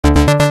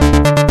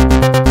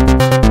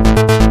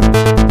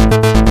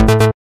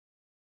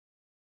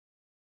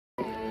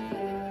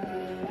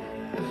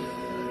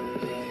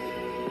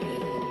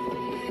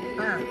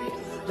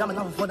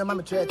for the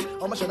mammy threat.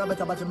 I'm not sure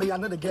better about me, I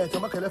know the get.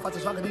 I'm a killer fat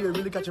Sarkodie,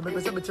 really catch me,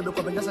 but some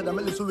typical and just a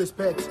million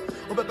respect.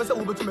 Over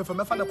person over to me from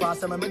my father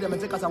past, and I made them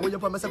take us away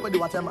from my second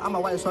water. I'm a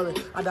wife, sorry.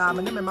 And I'm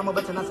a name, Mamma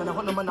better than a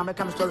hundred man, I'm a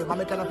kind of story.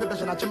 Mamma can have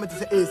and I chimney to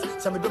say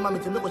is. Some of them mammy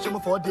to make a shimmer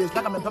 4 days,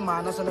 like I'm a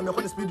man, and I'm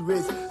a speed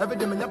race. Every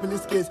day, in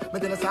this case,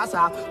 but then a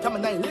sasa, come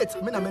and night late,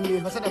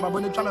 Minamini, I said about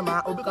when you try my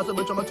or because of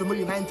the trauma to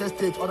me, 9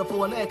 state, or the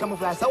 4 and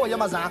camouflage, so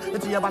Yamaza,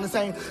 it's your banner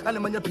saying, and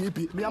I'm your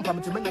PP, me, I'm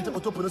coming to me to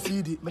the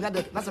CD,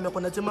 Minadek, Nasam,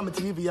 connecting Mamma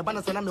TV, a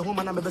banner, and I'm home,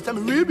 and I'm a semi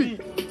Ruby.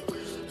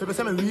 For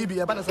some Ruby,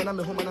 a banner, and I'm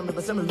home, and I'm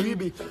a semi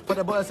Ruby. For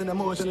the boys in the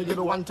motion, give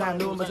it one time,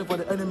 no matter for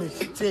the enemy.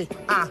 Say,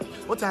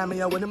 what time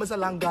here when it was a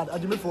long guard, I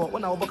do before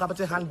when I walk up at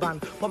a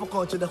handband,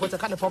 popcorn to the hotel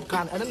kind of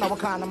popcorn, and then I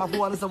walk on, I'm a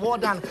boy, it's a war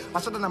done. I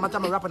saw that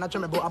I'm a rapper, and I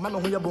tell me about, I'm a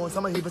who you're born,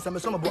 some of you, some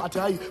of I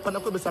tell you, but I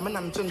could be some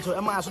and to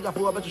Emma, so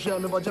I better share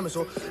me about Jimmy.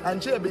 So,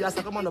 and Jimmy, I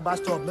come on the bus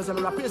stop, Miss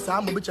Rapper,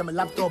 I'm a bitch on my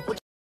laptop.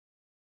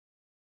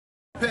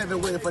 Pave the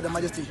way for the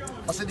majesty.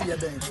 I said, yeah,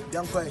 Ben,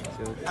 young boy.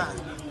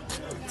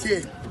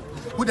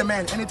 Who the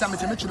man, anytime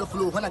it's a to the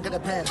flow, when I get a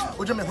pen,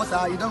 what you mean,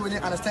 you don't really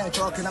understand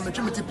talking. I'm a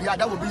Trinity PR,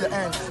 that will be your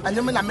end. And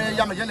you mean, I'm a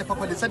young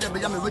papa, they said,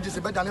 I'm a wages,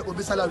 better than it will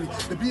be salary.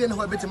 The being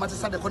who are betting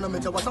matters the economy,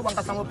 was someone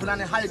got someone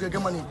planning higher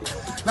get money.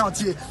 Now,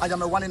 T, I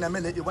am a 1 in a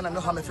minute. You want to know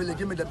how I feel?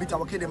 Give me the beat, I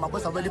will kill my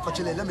boss. I'm ready for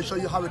chilling. Let me show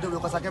you how we do it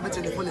because I give it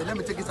to the fully. Let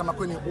me take it to my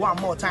queen one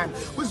more time.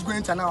 Who's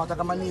going to now? I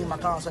got my name, my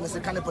cars, and it's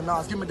a kind of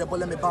pronounce. Give me the ball,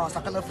 let me bounce.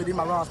 I cannot feed in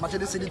my rounds. My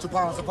chili city 2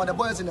 pounds. So for the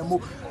boys in the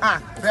move,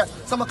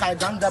 some kind of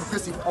grand up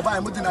Chrissy, or by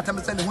moving at time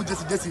sending who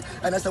just Jesse.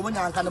 And I said, when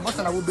I can the boss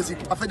and I will busy.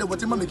 I feel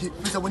what you make it.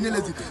 Mr. When you're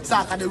lazy,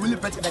 Sack, and they really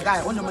pet the guy.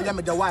 On your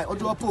Miami, the why, or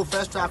do a poor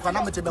first track, and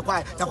I'm to be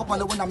quiet. The hope on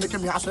the one I'm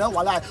making me as well.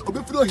 While I will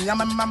be flowing,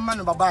 I'm a man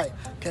of a buy.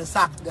 Can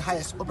sack the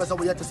highest, oppressor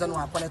we have to send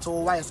one for it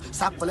all wires.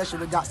 Sack collection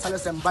with that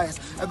sellers and buyers.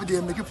 Every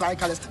day make you fly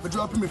colors, but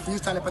dropping me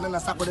freestyle and a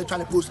sack with the trying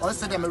to post. Or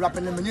said I'm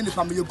rapping in the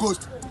uniform, your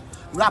ghost.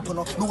 Rapper,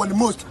 no one the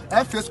most.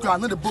 FS square,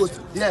 not the boost.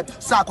 Yeah,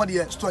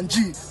 Sarkodie, Strong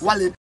G,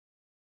 Wallet.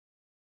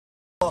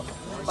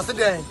 I said,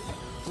 then.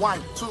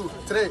 1, 2,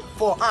 3,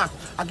 4.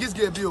 I guess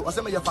give you. I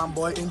say me your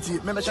fanboy.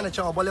 Indeed, me mention a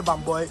channel boy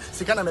fanboy.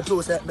 See can I me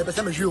close? Me be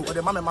say me you. Or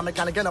the mama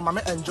can again.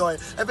 Mama enjoy.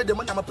 Every day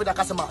when I'm put a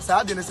customer. Say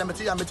I didn't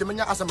cemetery. I'm meeting me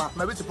asama.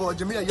 Me visit for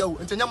Jimmy yo.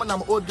 Into nyama na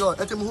old girl.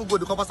 Eti me who go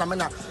to cover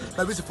samena.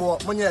 Me visit for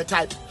money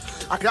type.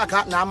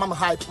 Akraka na mama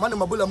hype. Money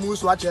mabula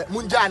musu wache.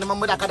 Munja na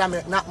mama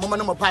academy. Na mama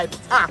no pipe.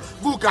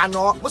 Buka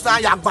no. Musa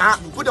yagba.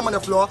 Put them on the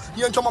floor.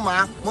 You and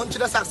mama. Munchi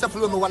the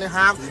successful me one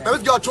ham. Me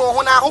with your chon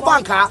hona ho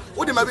banka.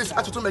 Udi me visit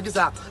atutu me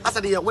gisa. I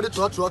said the what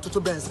the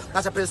to Benz.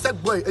 That's a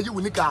preset boy, a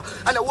unica,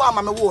 and a warm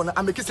mamma won,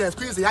 and make it sense,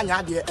 squeeze the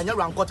idea, and your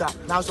round quarter.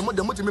 Now, some of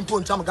the multi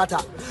point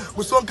Chamagata.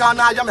 Musonka,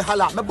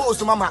 Yamahala, my boss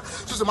to Mamma,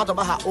 Susumata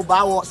Baha,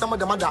 Obawa, some of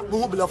the mother,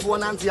 who will have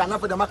 1 auntie, and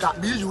for the Maca,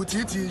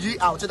 BUTTG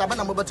out, to the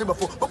Banama Button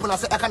before, open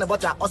us a kind of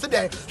butter, or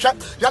say, shut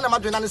Yana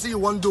Madrid and see you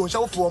one do,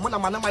 show for Mona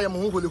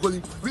Manama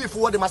Holy, we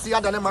forward the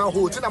Masia than a man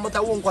who,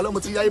 Tinamata won't call him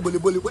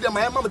bully, with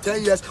my mama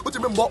 10 years, what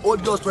you mean,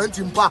 old girls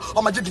 20 pa,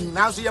 or my Jiddy,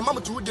 now see your mama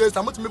 2 days,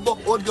 I'm what you mean,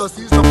 old girls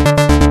see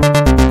some.